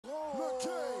UK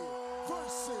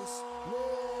versus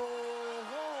Laurent.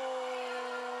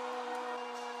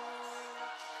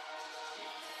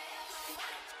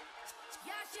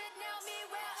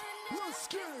 Let's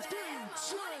get it,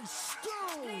 DJ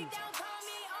Stone.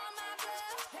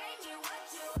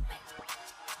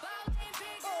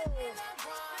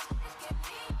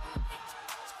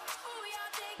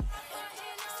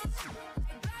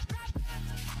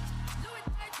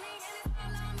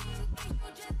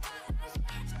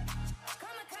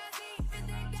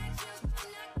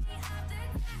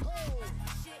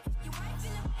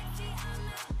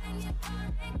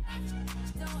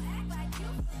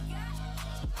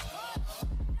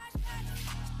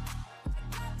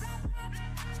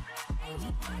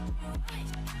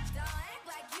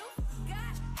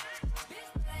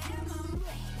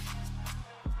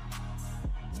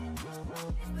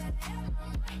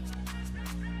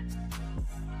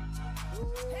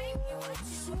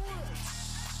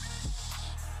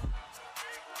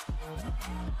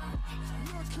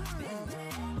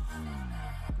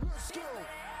 Let's go.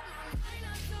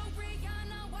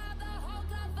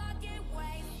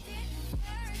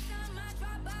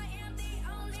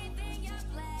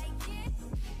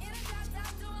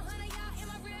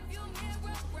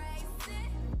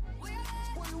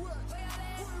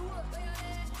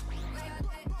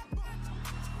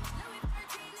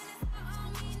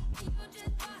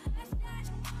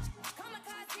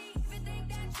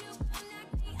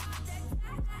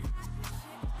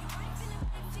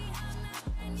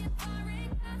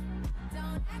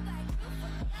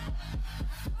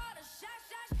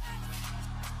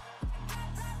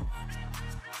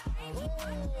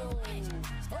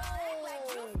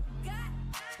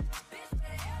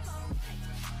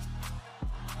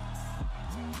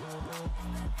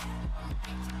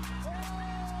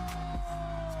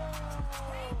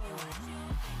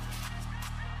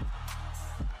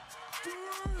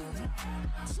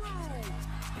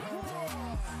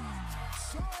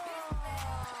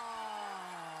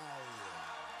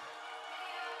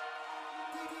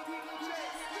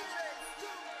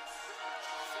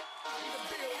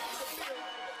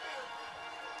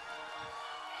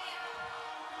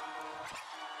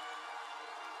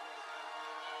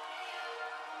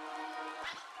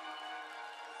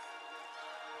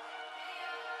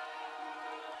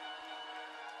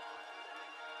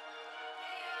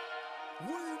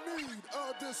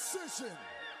 Decision.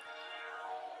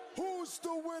 Who's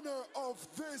the winner of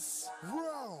this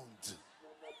round?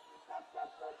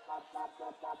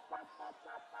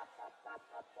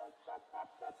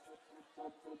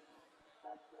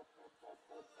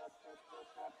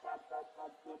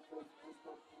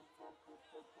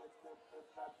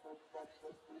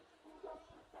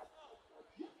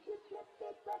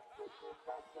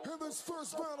 In this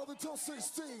first round of the top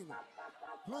 16,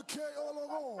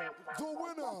 Laurent, the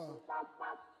winner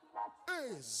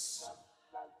is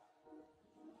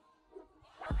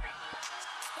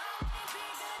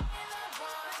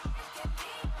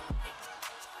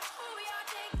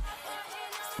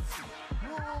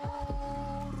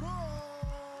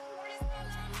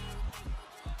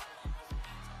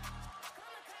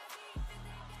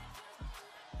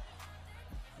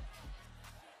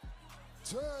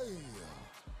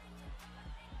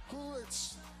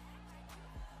Rich.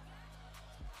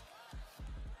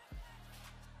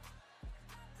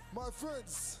 My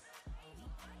friends,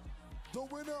 the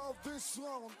winner of this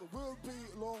round will be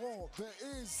Laurent. There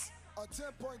is a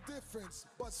 10-point difference,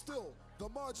 but still, the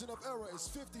margin of error is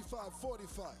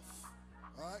 55-45. All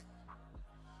right?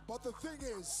 But the thing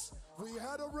is, we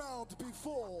had a round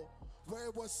before where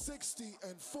it was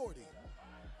 60-40.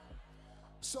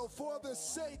 So for the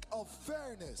sake of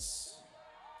fairness,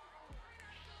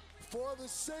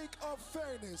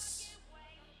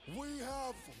 we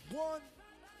have one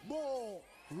more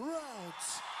round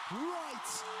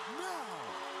right now.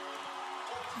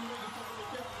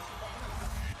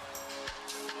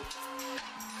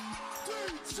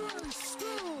 DJ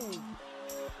Stu.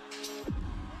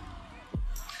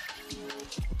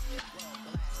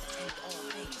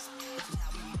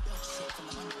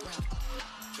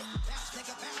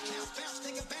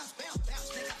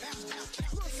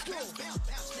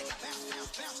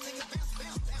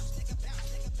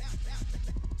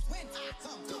 When I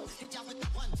come through, hit y'all with the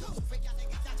 1-2. Freak y'all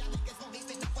niggas out, y'all niggas won't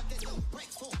even know what they do. Break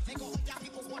full, make all of y'all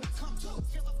people wanna come to.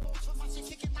 Feel a force for my shit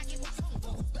kicking like it was kung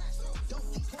fu.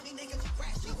 Don't these 20 niggas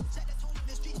crash you. Set a tone in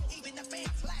the street, even if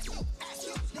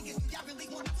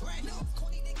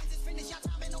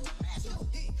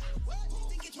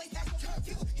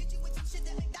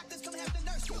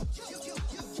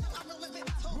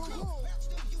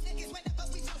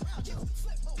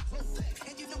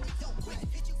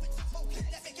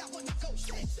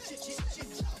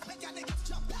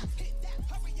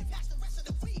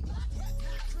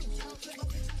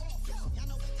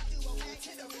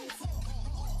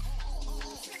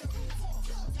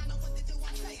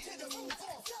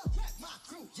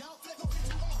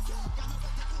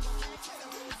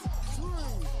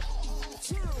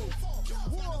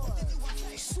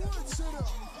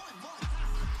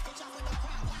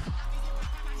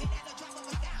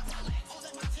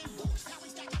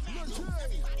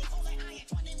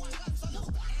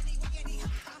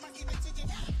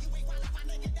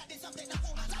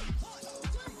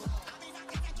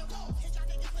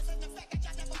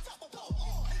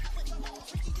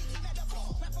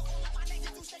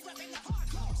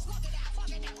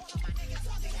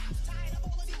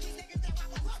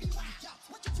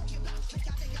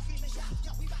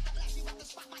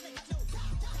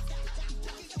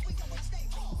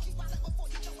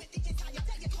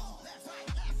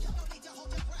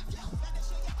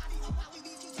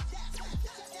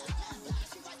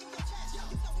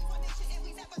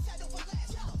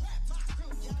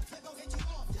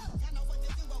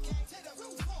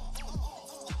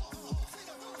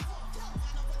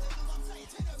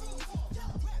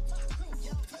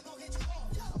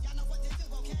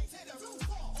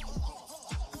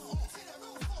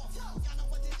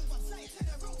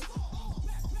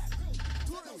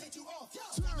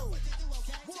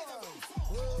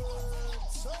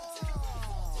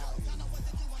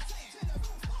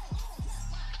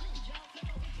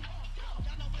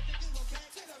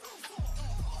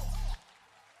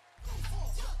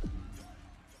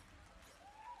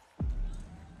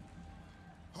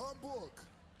Hamburg.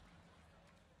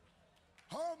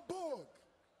 Hamburg.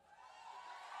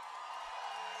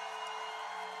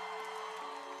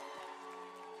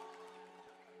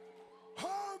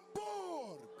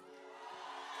 Hamburg.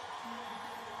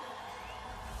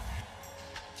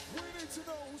 We need to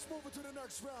know who's moving to the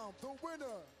next round. The winner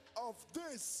of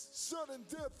this sudden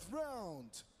death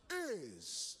round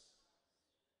is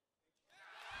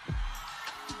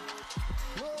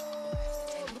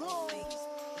Laurent.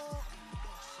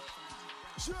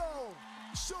 Joe,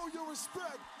 show your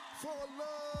respect for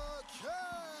Lucky.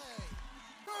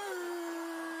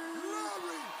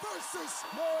 Larry versus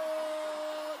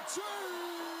Margie.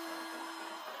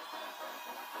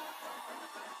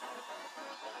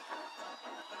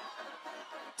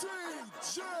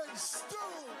 DJ Stone.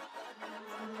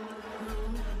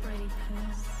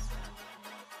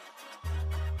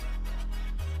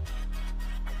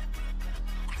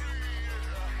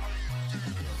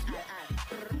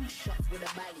 With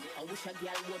a body, I wish a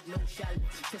girl would know shall.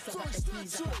 Just about the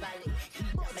keys of a valley.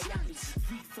 Heat up Miami,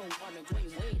 free throw on a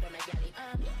Dwayne Wade on a galley.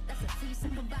 That's a free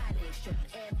second body. Shut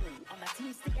air blue on my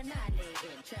team stick and I lay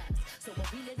in traps. So I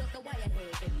really love the wire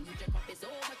head. And you check up his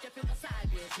over, check him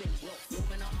aside.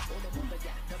 Moving up, on the woman,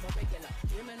 yeah, I'm a regular.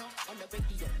 Women up on the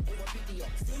radio, over video.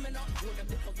 Steaming up, with a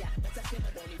bit of yeah, that's a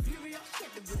simmer on inferior.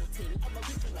 Get the real thing, I'm a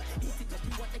regular. Hit it up,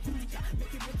 you want the kitty cat,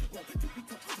 make it go. Keep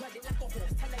it up, ride it like a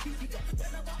horse, tell her this it up.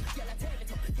 Well, I got, yeah, tear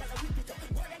it up, y'all whip it up.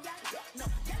 What I got? No,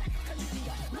 y'all can leave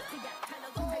it up. Look at that, kind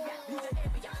of go to that, leave the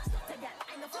area. Stop to that,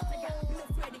 I know fuck to that, you know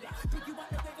Freddy. Think you want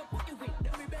the bigger, put you in,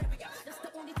 then we bury ya. That's the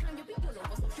only time you be all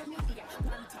over social media.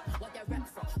 Panta, what you rap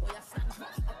from, what you stand for.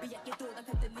 I'll be at your door, I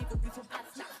can deliver you from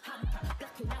Asna. Hamper,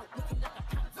 blacking out, looking like a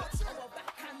panther. Our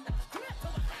backhander, grab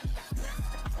our hander.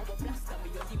 Our blaster, me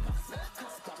on the master.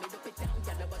 Casper, me look it down,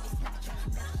 yeah, nobody snatcher.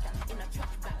 In a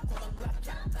trash bag, come and grab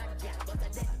that. Bad gal, but a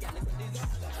dead gal is a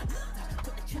disaster.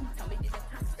 Put the chin, tell me did a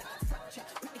pasta. Fracture,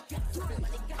 with the gas, you bring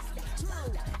money gas.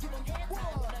 You won't hear that,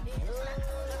 what I mean.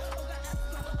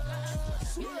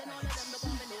 Feeling all of them, the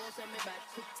woman knows and me bad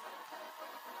quick.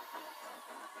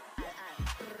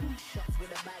 Shots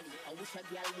with a body. I wish a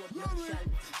girl would not shall.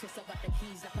 Just about the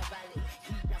keys of a valley.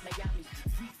 Heat up Miami.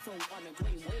 Free throw on a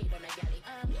Dwayne Wade on a galley.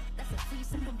 That's a free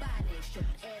second body. Shut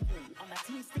air blue on my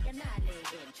team stick and I lay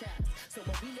in traps. So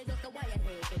I really love the wire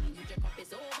head. And you check up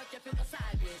his over, check him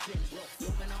aside.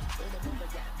 Moving up, on the woman,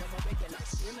 yeah, I'm a regular.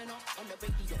 Swimming up on the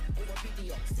radio, over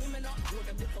video. Steaming up,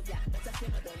 with a bit of yeah, that's a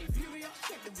simmer on inferior.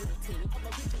 Get the real thing, I'm a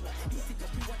regular. Hit it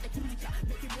up, you want the kitty cat,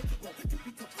 make it go. Keep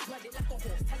it up, ride it like a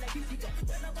horse, tell her this it up.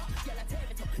 Well, I got, y'all tear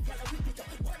it up, y'all whip it up.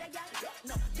 What I got?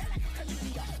 No, y'all can leave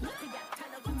it up. Look at that,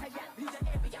 kind of go to that, leave the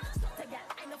area. Stop to that,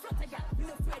 I know front to that, we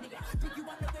know Freddy. Think you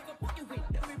want the bigger, put you in,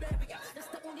 then we bury ya. That's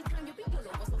the only time you be all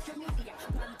over social media.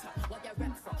 Panta, what you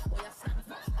rap from, what you stand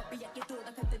for. I'll be at your door,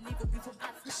 I can deliver you from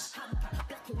Asna. Hamper,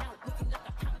 blacking out, looking like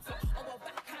a panther. Our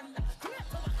backhander,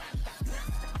 grab our hander.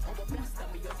 Our blaster,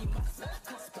 me on the master.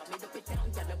 Casper, me look it down,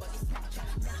 yeah, nobody snatcher.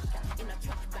 In a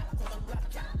trash bag, come and grab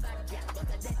that. Bad gal, but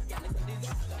a dead gal is a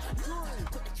disaster.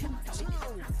 Put the chin, tell me did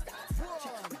a pasta.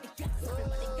 Fracture, with the gas,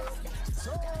 everybody gas, yeah.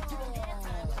 You won't hear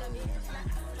that, what I mean.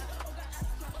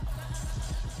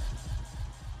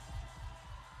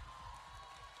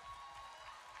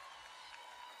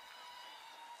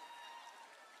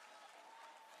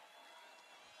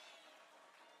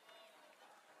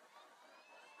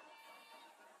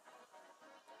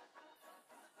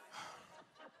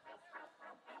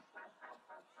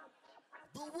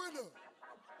 The winner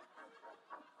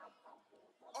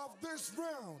of this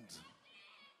round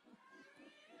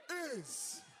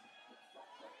is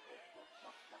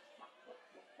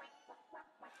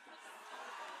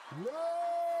Larry.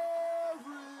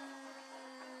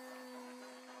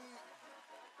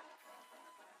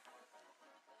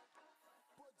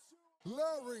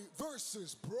 Larry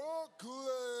versus Brooklyn.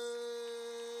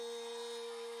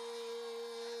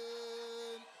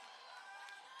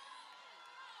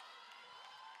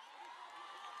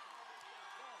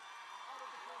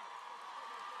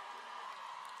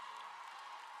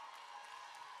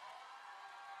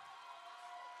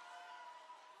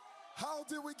 How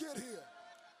did we get here?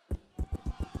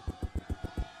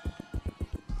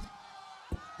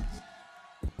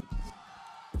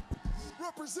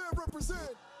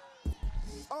 Represent.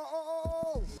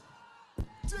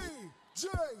 DJ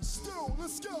Stu,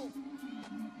 let's go.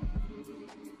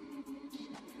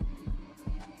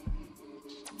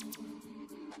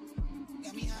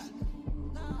 Got me hot.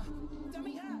 Got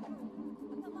me hot.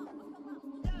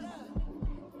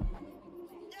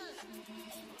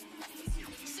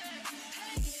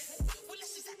 Well,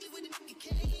 that's exactly what the nigga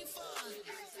came for.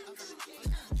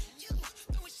 You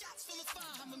throwing shots from afar.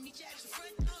 I'ma meet you at your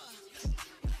front door.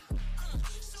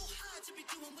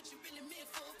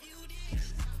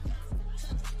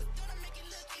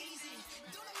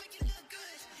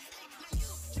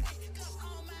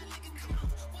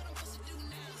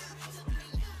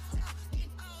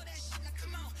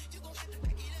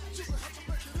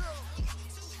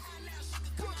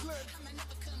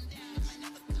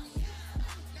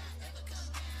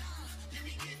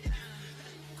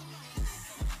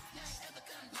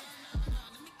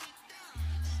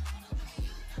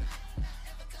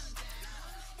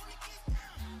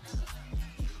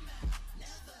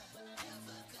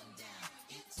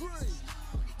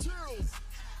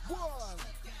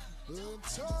 In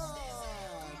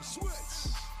time, switch.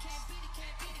 Can't beat it,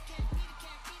 can't beat it, can't beat it,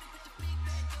 can't beat it with the big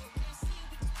bag though. Can't see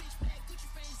it with the bitch bag, Gucci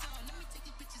frames on. Let me take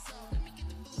these bitches off, let me get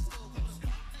the full scope.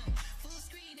 Full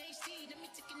screen HD, let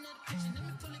me take another picture, let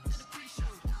me pull it to the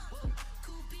pre-show. Whoa,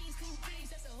 cool beans,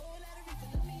 that's a whole lot of reefer.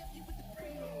 Let me up you with the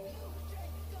pre-roll.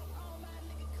 Go on, my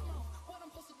nigga, come on. What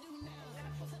I'm supposed to do now?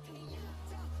 Can you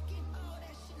talk? Get all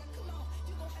that shit, now come on.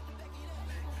 You gon' have to back it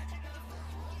up. I gotta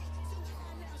fucking get too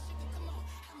high now, sugar, come on.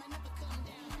 I might never come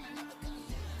down, I might never come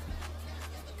down.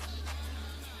 Never come down.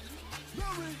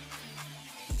 Larry.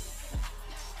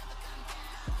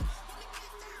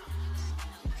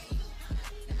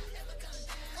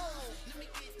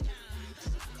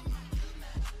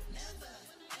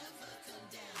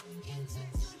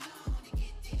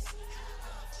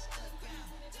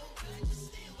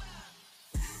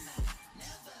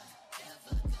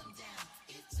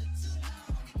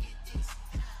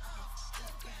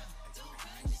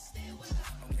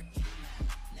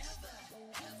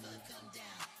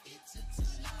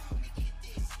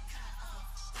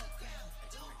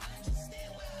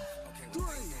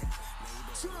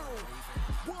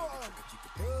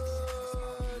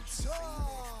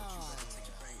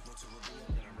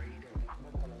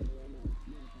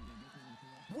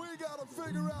 We gotta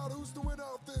figure out who's the winner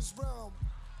of this round.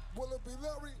 Will it be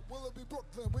Larry? Will it be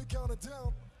Brooklyn? We count it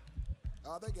down.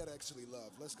 They get actually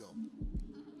love. Let's go.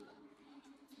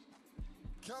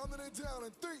 Counting it down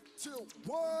in 3, 2,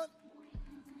 1.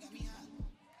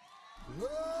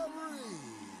 Larry.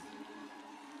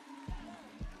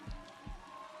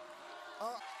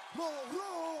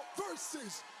 Laurent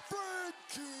versus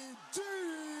Frankie D.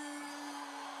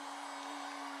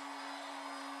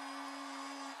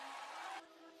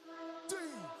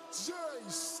 DJ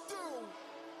Stu.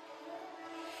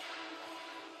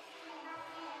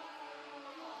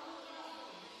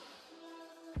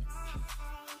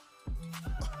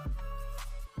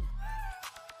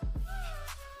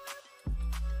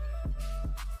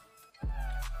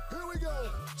 Here we go.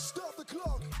 Start the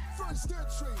clock. First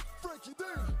entry, Frankie D.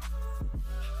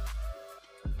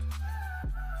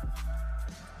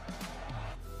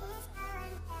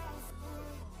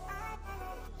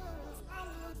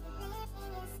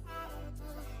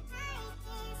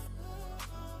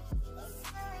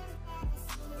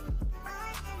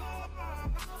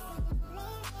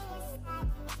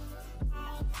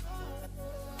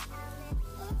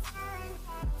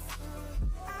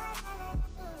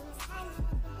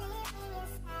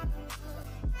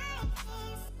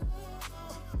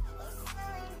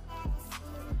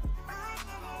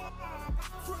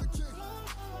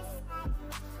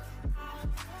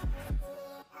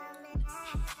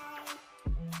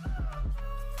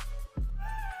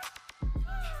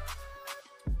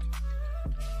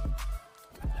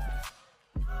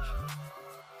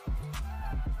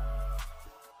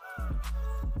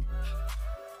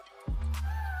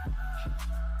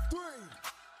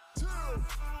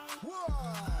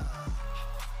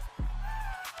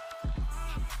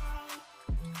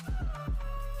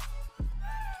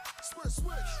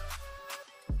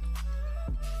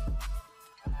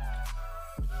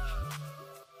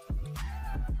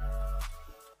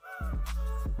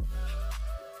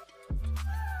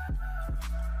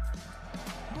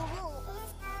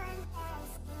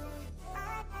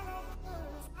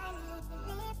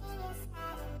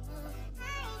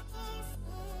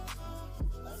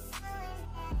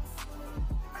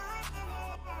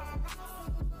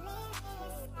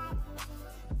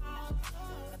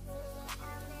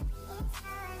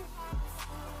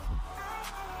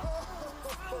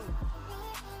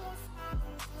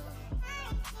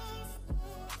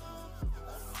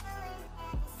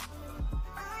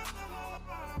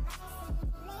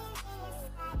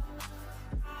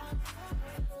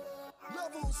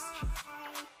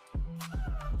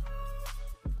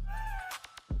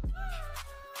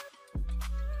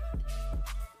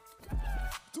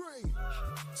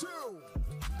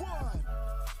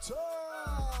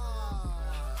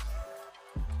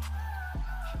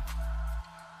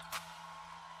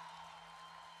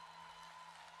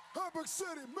 Hamburg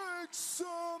City, make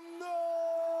some noise!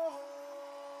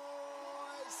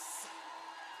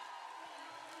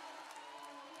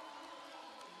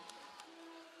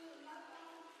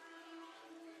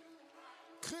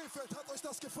 Krefeld, hat euch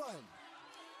das gefallen?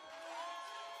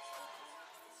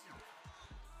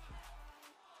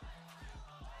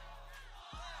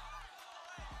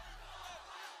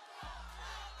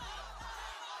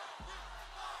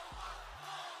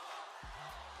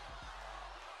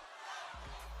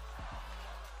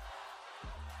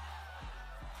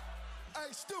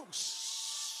 Hey, Stu, shh.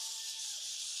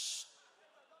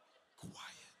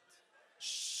 Quiet.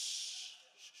 Shh.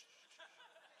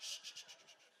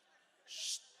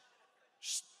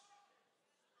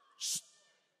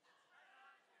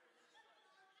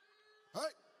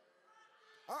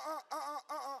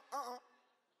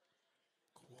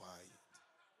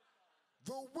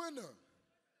 The winner.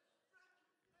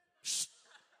 Shh.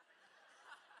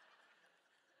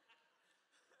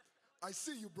 I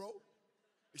see you, bro.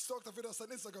 Ich sorge dafür, dass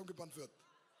dein Instagram gebannt wird.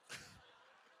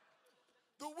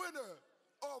 The winner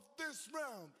of this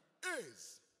round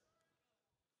is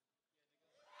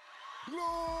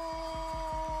Laurent.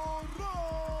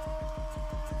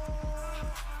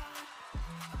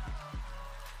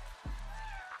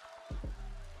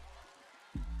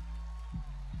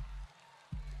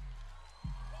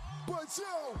 But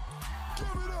yo,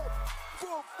 give it up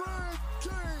for Frankie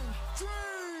D.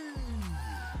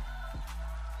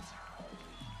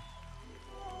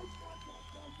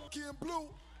 Key in blue,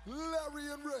 Larry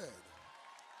in red.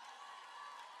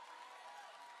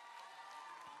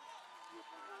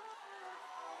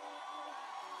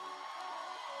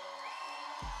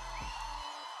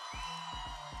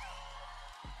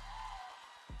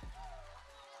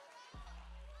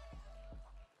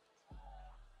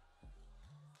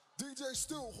 DJ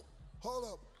Stu, hold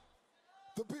up.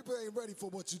 The people ain't ready for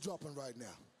what you're dropping right now.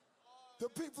 The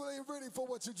people ain't ready for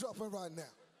what you're dropping right now.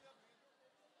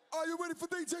 Are you ready for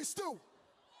DJ Stu?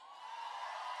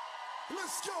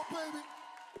 Let's go, baby.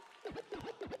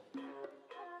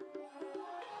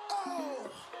 Oh.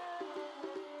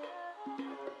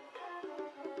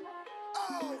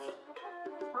 Oh.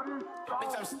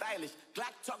 Bitch, I'm stylish.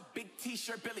 Glock talk, big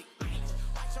t-shirt, Billy.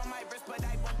 Watch on my wrist, but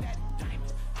I want that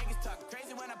diamond. Niggas talk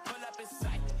crazy when I pull up in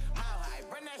sight. Mile high,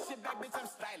 run that shit back, bitch, I'm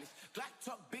stylish. Glock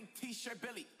talk, big t-shirt,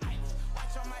 Billy.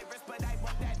 Watch on my wrist, but I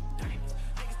want that diamond.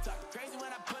 Niggas talk crazy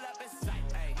when I pull up in sight.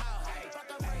 Mile high, fuck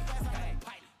up my gas, I'm a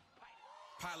pilot.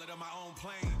 Pilot of my own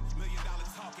plane, $1 million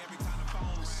talk every time the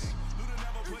phone rang. Luda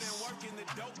never put in work in the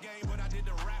dope game, but I did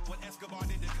the rap when Escobar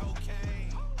did the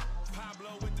cocaine.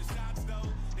 Pablo with the shots though,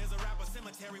 there's a rapper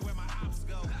cemetery where my ops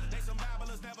go. They some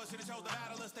babblers, never should've chose the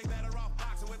battlers. They better off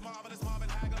boxing with Marvelous Marvin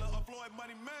Hagler or Floyd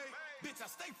Money May. Bitch, I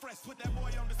stay fresh, put that boy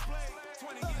on display.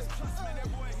 20 years plus, man, that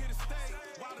boy here to stay.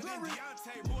 Wilder than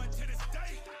Deontay, boy, to this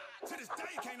day,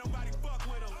 can't nobody fuck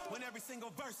with him. When every single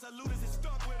verse of Luda's is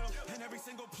stuck with him. And every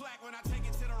single plaque when I take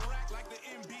it to the rack like the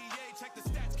NBA. Check the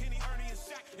stats, Kenny, Ernie, and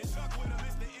Shaq. And Chuck with him,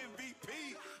 it's the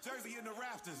MVP. Jersey in the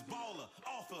rafters, baller,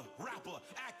 author, rapper,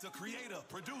 actor, creator,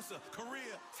 producer,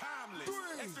 career, timeless.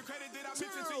 Extra credit did I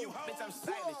mention to you, ho? Bitch, I'm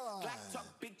stylish. Black talk,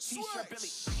 big t-shirt, Billy.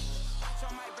 Watch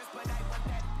on my wrist, but I want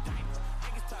that diamond.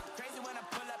 Niggas talk crazy when I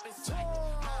pull up in sight.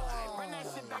 Mile high, run that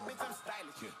shit back, bitch, I'm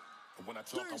stylish. Yeah. But when I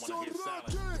talk, I wanna hear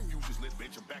silence. The future's lit,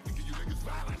 bitch, I'm back to give you niggas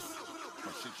violence.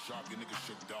 My shit sharp, your niggas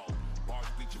shit dull. Bars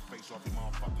beat your face off your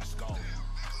motherfucking skull.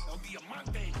 El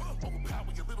Diamante,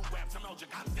 overpower your little raps, I'm El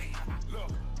Gigante.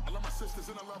 Look, I love my sisters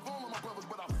and I love all of my brothers,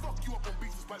 but I fuck you up on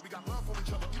beats despite we got love for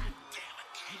each other. Damn it.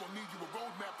 You gon' need you a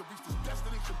roadmap to reach this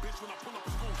destination, bitch, when I pull up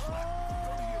a school slap.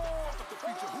 30 years, I fucked up the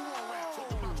feature, who on rap?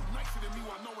 Talking about you nicer than me,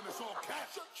 I know when it's all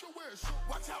cash. Shut your ass up.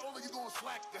 Watch how all of you gon'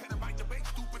 slack. The head and might debate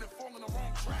stupid and fall in the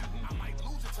wrong trap. I might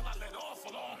lose it till I let off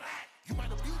a long act. You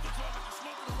might abuse the drug and you're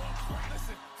smoking the wrong crack.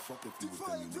 Listen, fuck if you was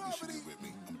done, you niggas should be with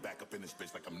me. I'm back up in this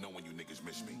bitch like I'm knowing you niggas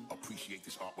miss me. Appreciate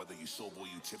this art whether you sober or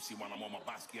you tipsy while I'm on my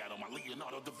Basquiat on my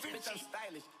Leonardo da Vinci. Bitch, I'm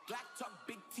stylish. Black talk,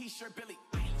 big t-shirt, Billy.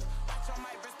 Watch on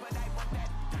my wrist, but I want that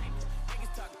diamond.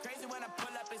 Niggas talk crazy when I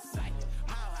pull up in sight.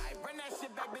 Mile high, run that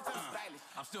shit back, bitch, I'm stylish.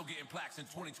 I'm still getting plaques in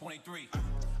 2023.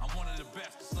 I'm one of the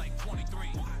best, it's like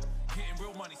 23. Getting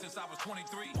real money since I was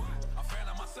 23. A fan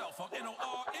of myself, I'm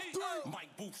N-O-R-E.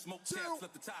 Mike Booth, smoke taps,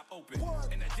 left the top open.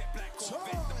 And that jet black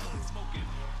Corvette, the block smoking.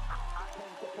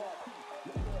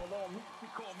 He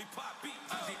call me Pop Beat.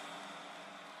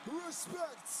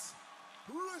 Respect.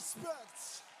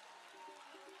 Respect.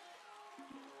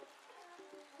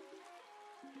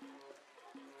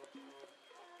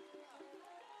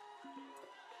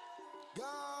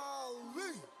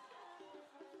 Golly.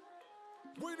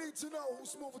 We need to know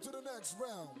who's moving to the next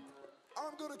round.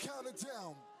 I'm gonna count it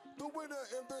down. The winner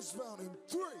in this round in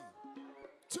 3,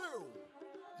 2,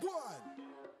 1.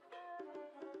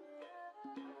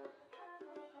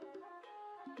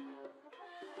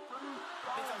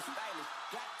 Bitch, I'm stylish.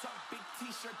 Black talk, big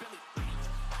t-shirt, Billy.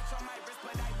 Watch on my wrist,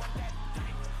 but I want that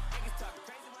diamond. Niggas talk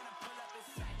crazy when I pull up in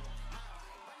sight.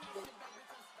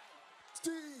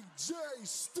 DJ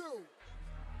Stu.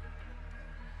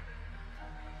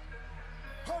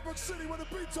 Hamburg City with the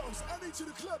Beatles. I need you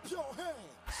to clap your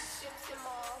hands. Who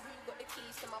got the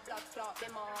keys to my blood clot?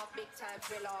 Bimmer, big time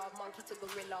thriller, monkey to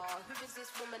gorilla. Who is this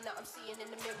woman that I'm seeing in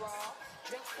the mirror?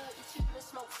 Drink 42 and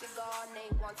smoke cigar.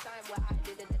 Name one time where I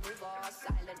didn't deliver.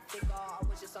 Silent figure, I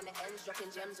was just on the ends, dropping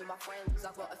gems with my friends.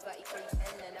 I got a 33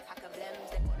 pen and a pack of lems.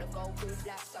 They got the gold, blue,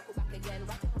 black, circle back again.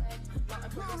 Rapping red, nothing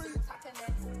progressive, what's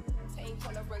happening? Pain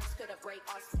tolerance couldn't break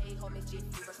us. Pay homage if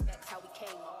you respect how we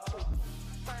came up.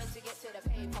 Trying to get to the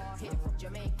paper, hit from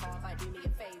Jamaica, might do me a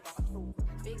favour.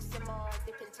 Big simmer,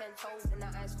 dipping 10 toes in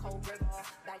that ice cold river.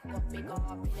 Bag got bigger,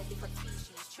 been a different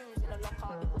species. Tunes in a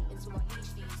locker, been waiting to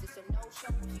unleash these. It's a no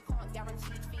show, you can't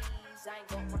guarantee fees. I ain't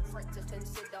got one threat to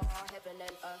consider. Heaven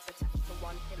and earth attached to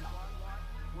one pillar.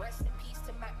 Rest in peace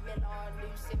to Mac Miller. New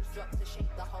Sims dropped to shake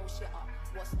the whole shit up.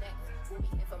 What's next? We'll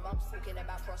be here for months talking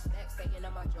about prospects. Staying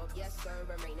on my job, yes sir.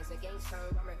 Rain is against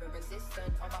her. I'm ever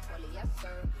resistant on my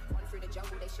polyester. Run through the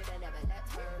jungle, they should have never let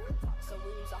her. So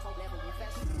wounds, a whole level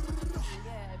investor.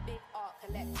 Yeah, big art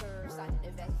collector, silent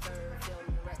investor,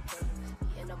 film director.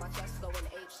 Beating on my chest, going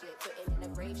ape shit, putting in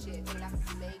the grave shit. Feel like I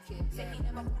can make it. Say he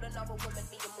never called another woman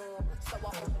me more. So I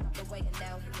open up the way and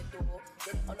now in the door.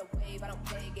 Did it on the wave, I don't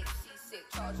play, get seasick.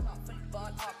 Charged up, fully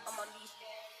barred up, I'm on these.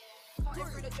 Cutting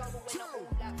through the jungle when I'm all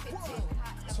black fitted.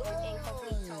 Hat level,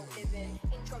 incognito living.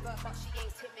 Introvert, but she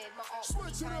ain't timid. My art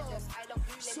fully just I don't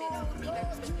do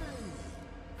limit.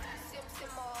 Sim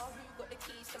Simmer, who got the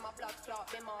keys to my blood clot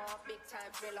bimmer? Big time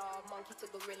thriller, monkey to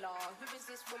gorilla. Who is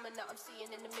this woman that I'm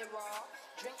seeing in the mirror?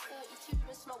 Drink 42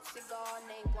 and smoke cigar.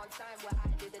 Name one time where I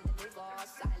didn't deliver.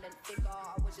 Silent figure,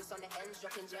 I was just on the ends,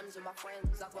 dropping gems with my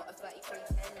friends. I got a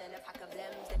 3310 and a pack of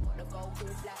lems. They got the gold,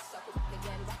 all black, circle back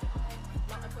again.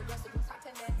 Nothing progressive was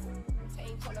happening.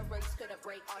 Pain tolerance couldn't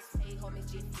break us. Pay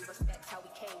homage if you respect how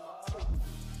we came up.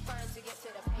 Trying to get to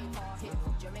the paper, hit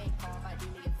from Jamaica, might do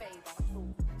me a favour.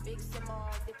 Big simmer,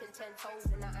 dipping 10 toes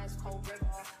in that ice cold river.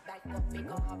 Bag got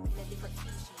bigger, been a different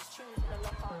species. Tunes in a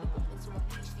locker, waiting to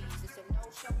unleash these. It's a no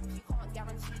show, you can't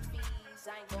guarantee fees.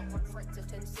 I ain't got one threat to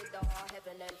consider.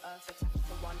 Heaven and earth attached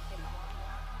to one pillar.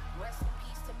 Rest in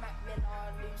peace to Mac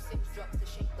Miller. New Sims dropped to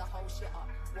shake the whole shit up.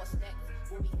 What's next?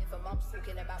 We'll be here for months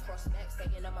talking about prospects.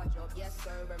 Staying on my job, yes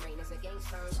sir. Rain is against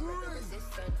her. I'm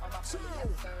resistant on my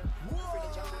polyester. Through the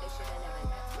jungle, they should have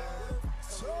never let her.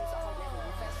 So rules, a whole level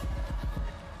investor.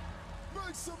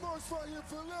 Make some noise for you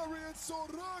for Larry and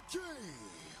Soraki.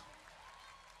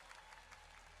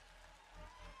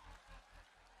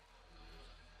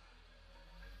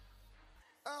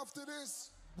 After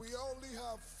this, we only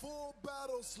have 4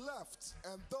 battles left,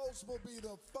 and those will be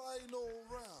the final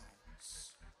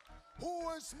rounds. Who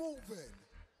is moving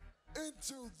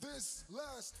into this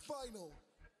last final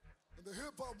in the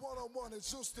Hip Hop One-on-One at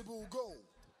Juste, Debout Gold?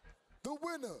 The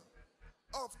winner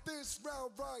of this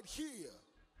round right here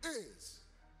is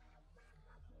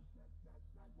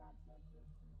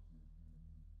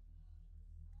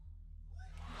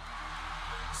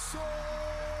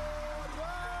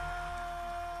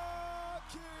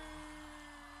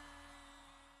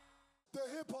the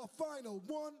Hip Hop Final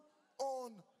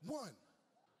 1-on-1.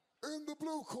 In the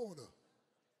blue corner,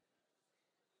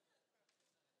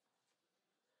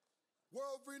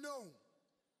 world renowned,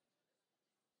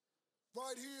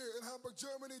 right here in Hamburg,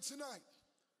 Germany tonight,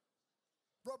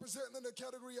 representing in the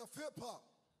category of hip hop,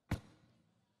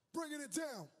 bringing it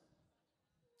down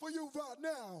for you right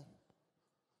now,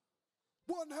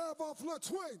 one half of the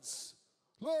twins,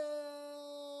 Laurent.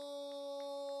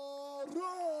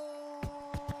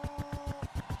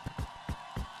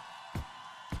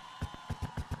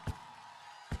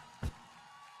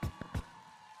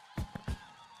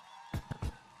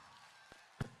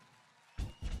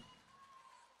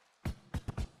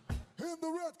 In the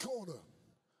red corner,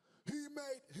 he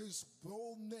made his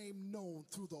bold name known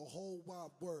through the whole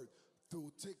wide world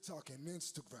through TikTok and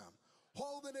Instagram,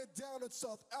 holding it down in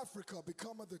South Africa,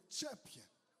 becoming the champion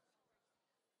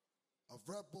of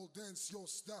Red Bull Dance Your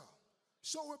Style,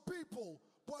 showing people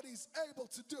what he's able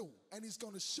to do, and he's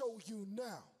gonna show you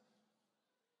now.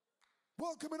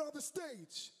 Welcoming on the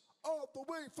stage, all the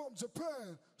way from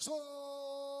Japan, Soraki.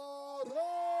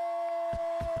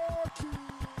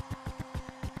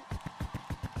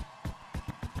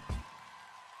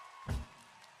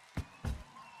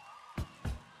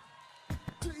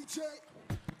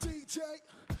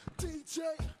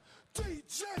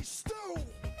 DJ Stu!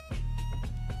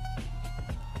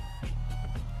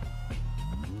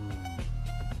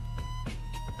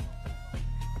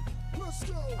 Let's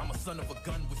go! I'm a son of a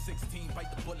gun with 16, bite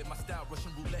the bullet, my style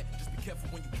Russian roulette, just be careful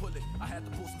when you pull it. I had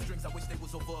to pull some strings, I wish they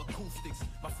was over acoustics.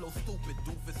 My flow stupid,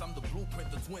 doofus, I'm the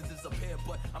blueprint, the twins is a pair,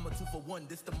 but I'm a 2 for 1.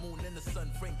 This the moon and the sun,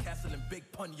 Frank Castle and Big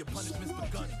Pun, your punishment's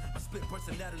begun. My split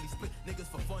personality, split niggas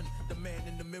for fun. The man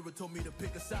in the mirror told me to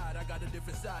pick a side, I got a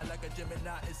different side, like a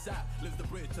Gemini inside. Lives the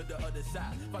bridge to the other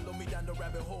side, follow me down the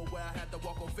rabbit hole where I had to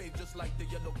walk on faith, just like the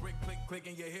yellow brick, click, click,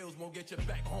 and your heels won't get you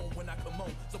back home when I come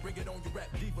on. So bring it on, you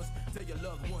rap divas, tell your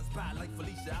loved ones bye like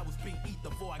Felicia. I was being eat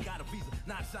before I got a visa,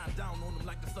 now I I shine down on them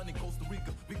like the sun in Costa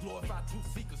Rica. We glorify truth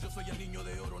seekers. Yo soy el niño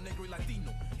de oro, negro y latino.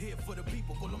 Here for the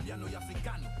people, colombiano y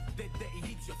africano. Desde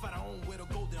egipcio, faraón with a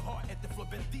golden heart at the floor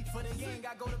bendito. For the gang,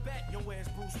 I go to bat. Yo, where's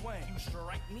Bruce Wayne? You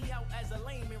strike me out as a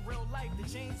lame in real life. The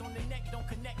chains on the neck don't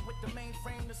connect with the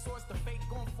mainframe. The source, the fake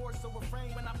gon' force a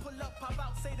refrain. When I pull up, pop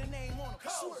out, say the name on them.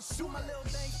 Do my little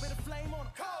thing, spit a flame on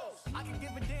them. I can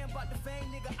give a damn about the fame,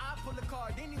 nigga. I pull a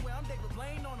card anywhere. I'm David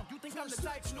Blaine on them. You think I'm the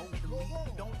type? No,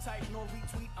 delete. Don't type nor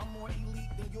retweet. I'm more elite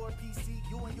than your PC.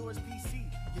 You and yours PC.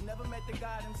 You never met the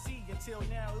God MC. Until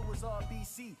now, it was all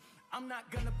BC. I'm not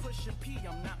gonna push a P,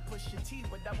 I'm not push a T,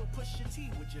 but I will push a T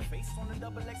with your face on the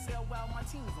double XL while my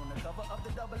team's on the cover of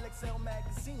the double XL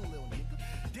magazine, little nigga.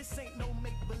 This ain't no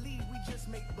make-believe, we just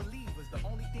make believers. The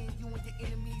only thing you and your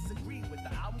enemies agree with.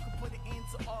 The album can put an end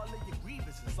to all of your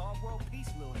grievances. All world peace,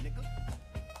 little nigga.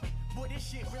 Boy, this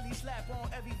shit really slap on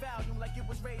every volume like it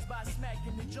was raised by smack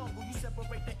in the jungle. You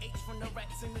separate the apes from the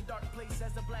rats in the dark place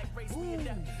as a black race. We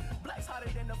adapt. Black's hotter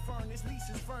than the furnace.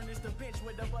 Lisa's furnace, the bench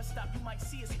where the bus stop. You might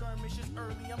see a skirmish. It's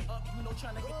early, I'm up, you know,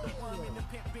 trying to get the worm in the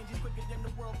pimp binges quicker than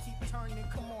the world keep turning.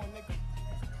 Come on, nigga.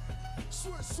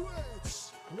 Switch.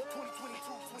 2022,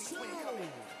 2020.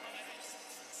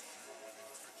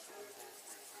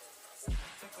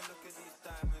 Take a look at these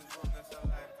diamonds, wrong as a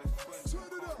life is twin.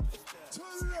 Turn it up.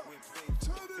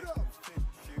 Turn it up.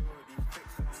 She already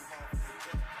fixed it on halfway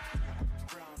there.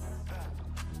 Brown and black,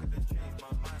 could have changed my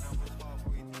mind, I was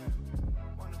halfway there.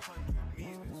 100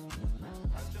 meters,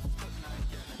 I just put 9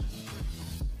 in the street.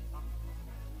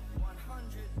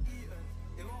 100 eaten,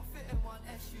 it won't fit in one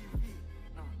SUV.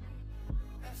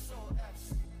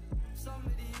 SOS,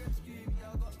 somebody rescue me, I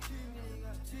got too many,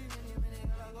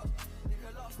 and I got, they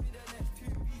could last me the next 2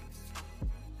 weeks. Alright.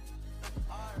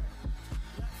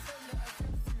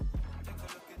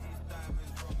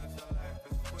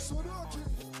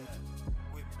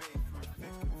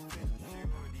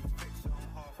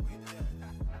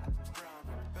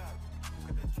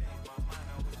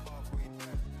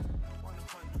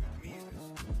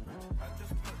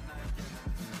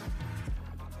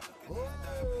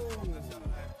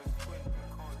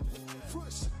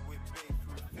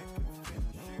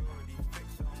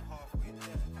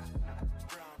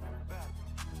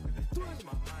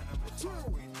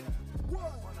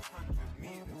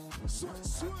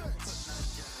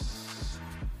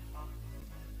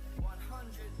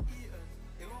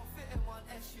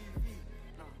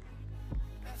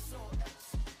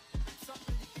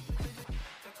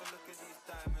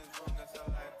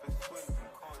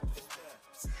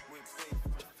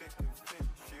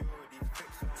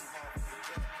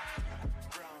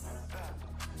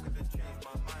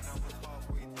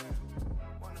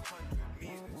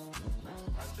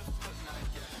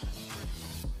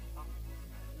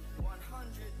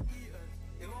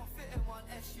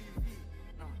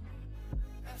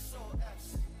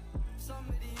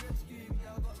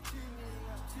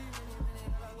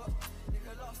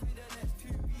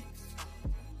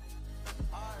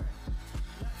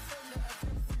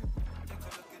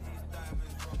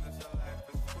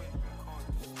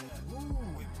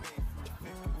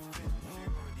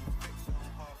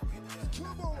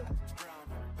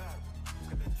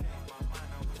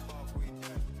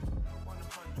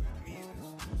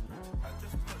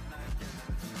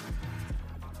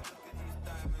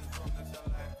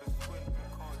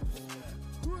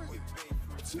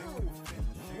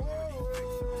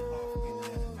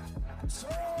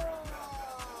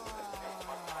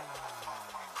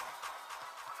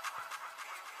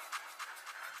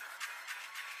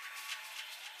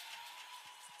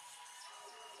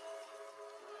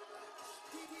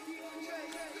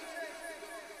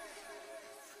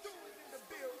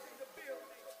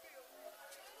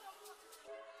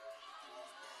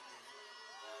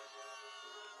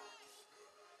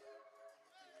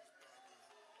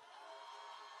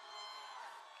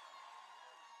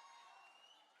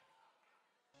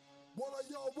 What are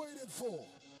y'all waiting for?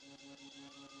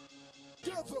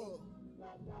 Together.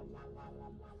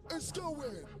 It's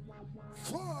going.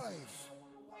 5.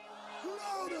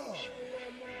 Louder.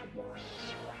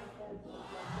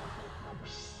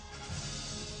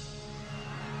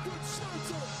 The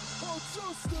center of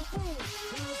Just Debout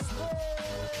is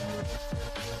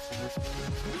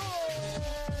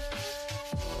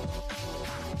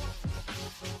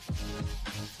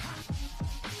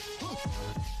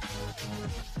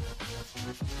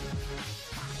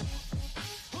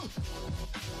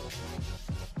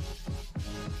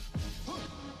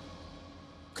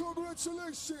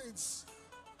Congratulations!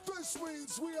 This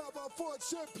means we have our 4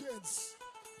 champions.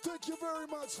 Thank you very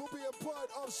much for being part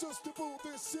of Just Debout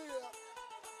this year.